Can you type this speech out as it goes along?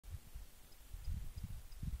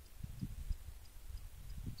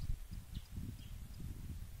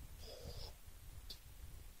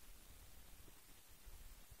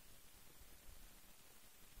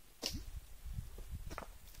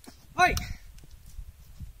Hey!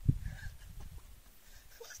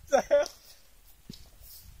 What the hell?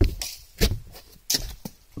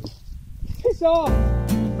 Piss off!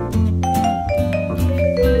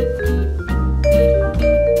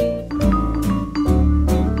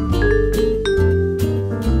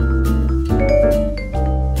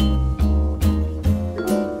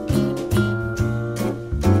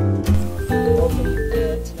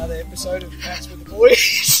 Episode of Chats with the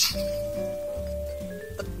Boys.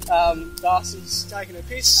 Darcy's taking a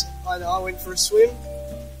piss. I went for a swim,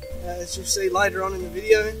 as you'll see later on in the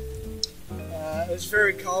video. It was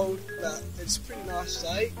very cold, but it's a pretty nice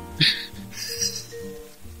day.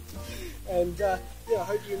 And yeah, I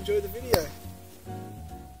hope you enjoy the video.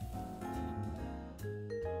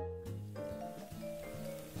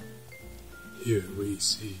 Here we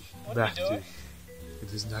see Matthew in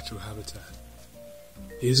his natural habitat.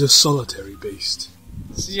 He is a solitary beast.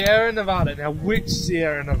 Sierra Nevada. Now, which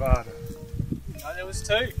Sierra Nevada? No, there was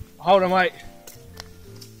two. Hold on, wait.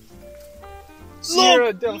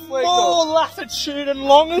 Sierra del Fuego. More latitude and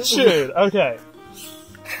longitude. Okay.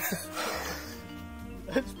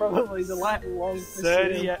 That's probably the longest.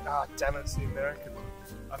 38. Ah, damn it, it's the American one.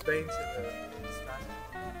 I've been to the Spanish.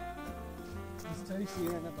 There's two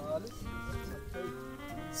Sierra Nevadas.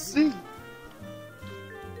 See.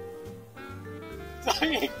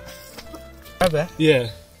 Have that? Yeah.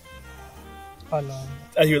 I know.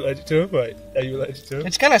 Are you allergic to it? Wait, are you allergic to it?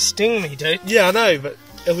 It's gonna sting me, dude. Yeah, I know, but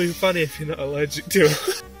it'll be funny if you're not allergic to it.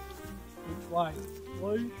 Which way?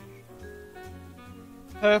 Blue,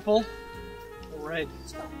 purple, or red?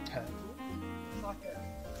 It's not purple. It's like a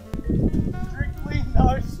strictly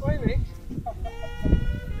no swimming.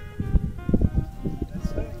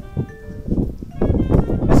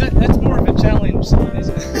 That's more of a challenge,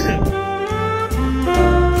 isn't it?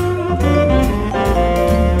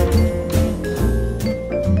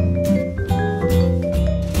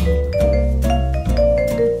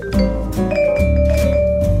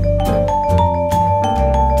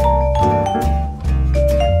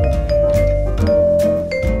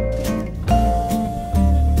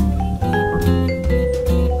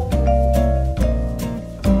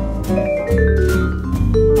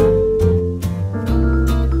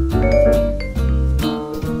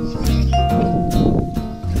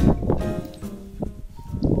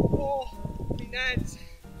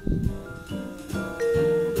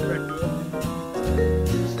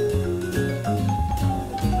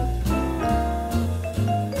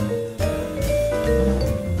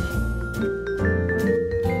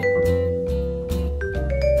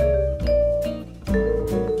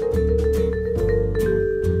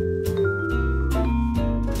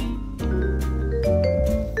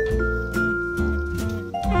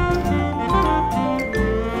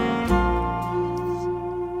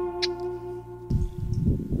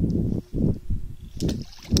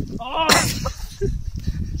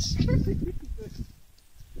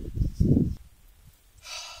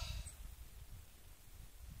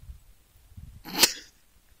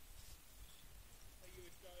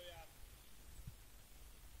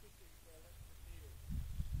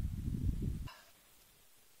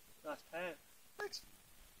 Nice pan. Thanks.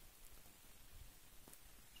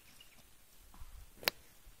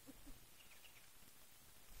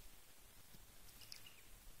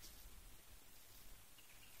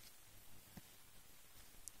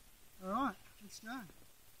 Alright, let's go.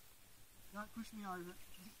 Don't push me over.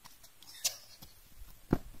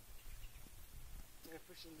 Yeah,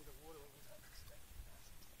 push into the water.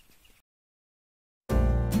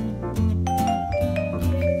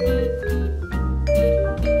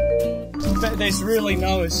 There's really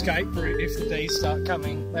no escape route if the bees start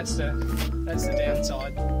coming. That's the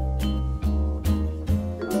downside.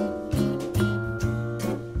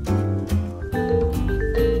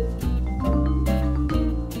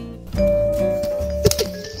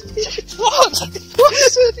 What? What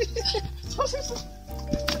is it?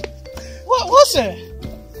 What was it?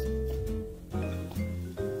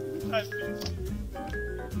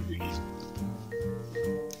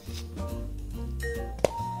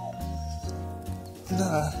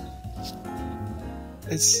 Nah.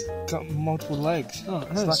 It's got multiple legs. Oh,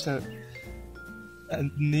 it's like a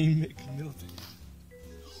anemic mildew.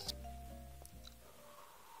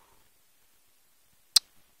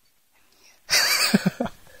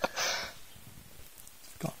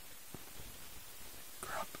 Got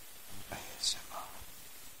grub ASMR.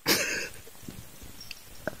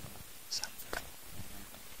 Something.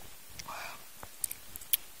 Wow.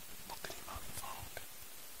 Look at him unfold.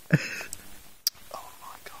 Oh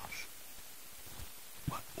my gosh.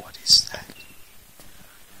 What is that?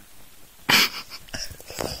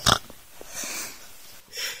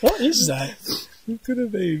 What? What is that? It could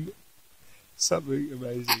have been something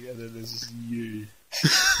amazing, and then there's just you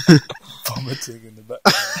vomiting in the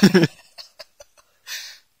background.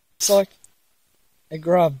 It's like a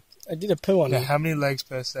grub. I did a poo on Now, it. how many legs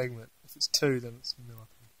per segment? If it's 2, then it's milk.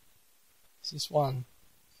 It's just one.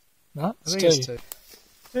 No, I it's think two. it's 2.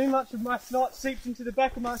 Too much of my snot seeps into the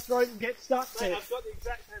back of my throat and gets stuck there. I've got the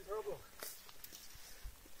exact same problem.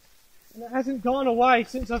 And it hasn't gone away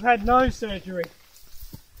since I've had nose surgery.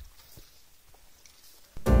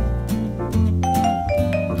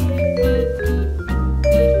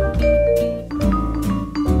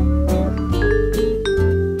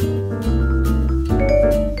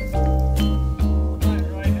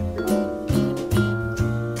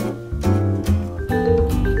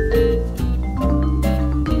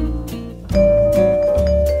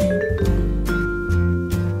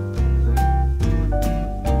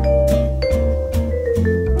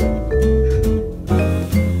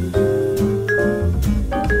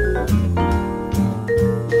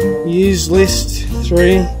 Use list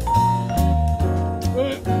 3. I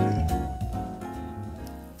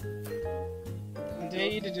dare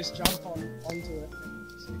you to just jump onto it.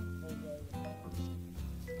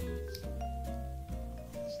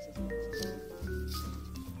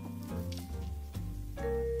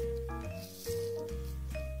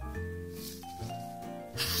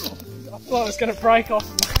 I thought it was going to break off.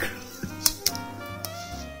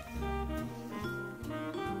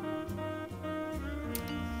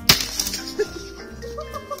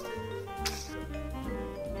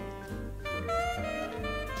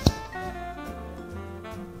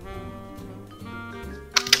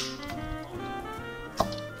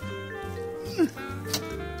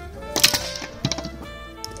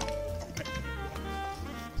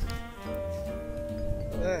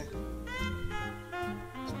 Yeah.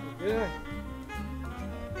 It's pretty good, eh?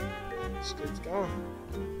 Just keeps going.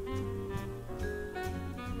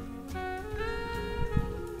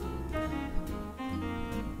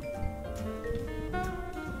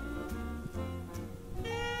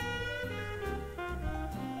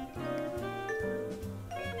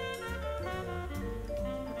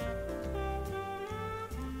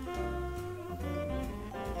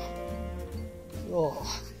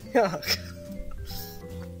 Oh, yuck.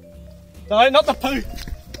 No, not the poo.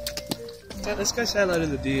 Yeah, let's go say hello to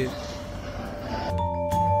the deer.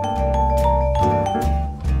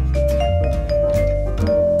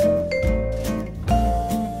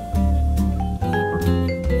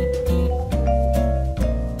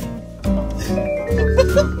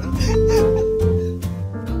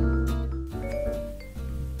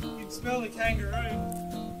 You can smell the kangaroo.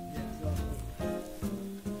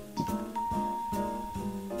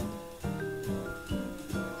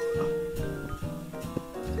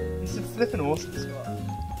 He's a flippin' awesome spot.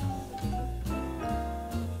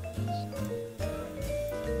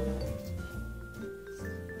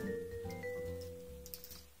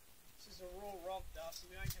 This is a raw romp, Darcy.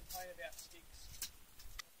 We don't complain about sticks.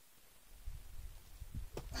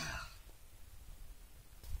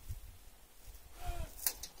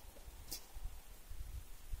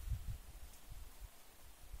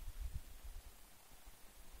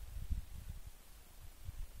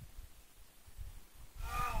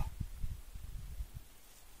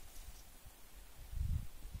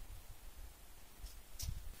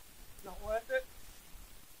 Not worth it.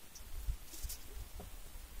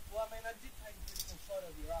 Well, I mean, I did take a beautiful shot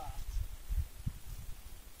of your ass.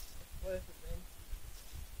 Worth it then.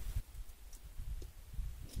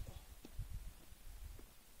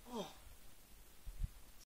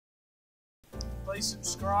 Please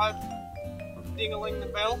subscribe, ding-a-ling the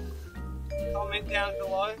bell, comment down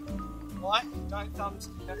below, like, don't thumbs,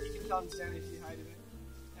 no, you can thumbs down if you hated it,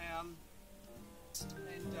 and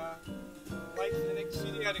wait for the next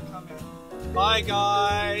video to come out. Bye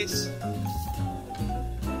guys!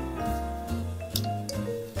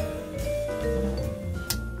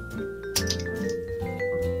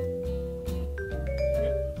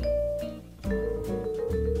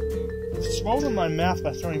 Swallowed in my mouth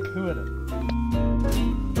by throwing poo at it.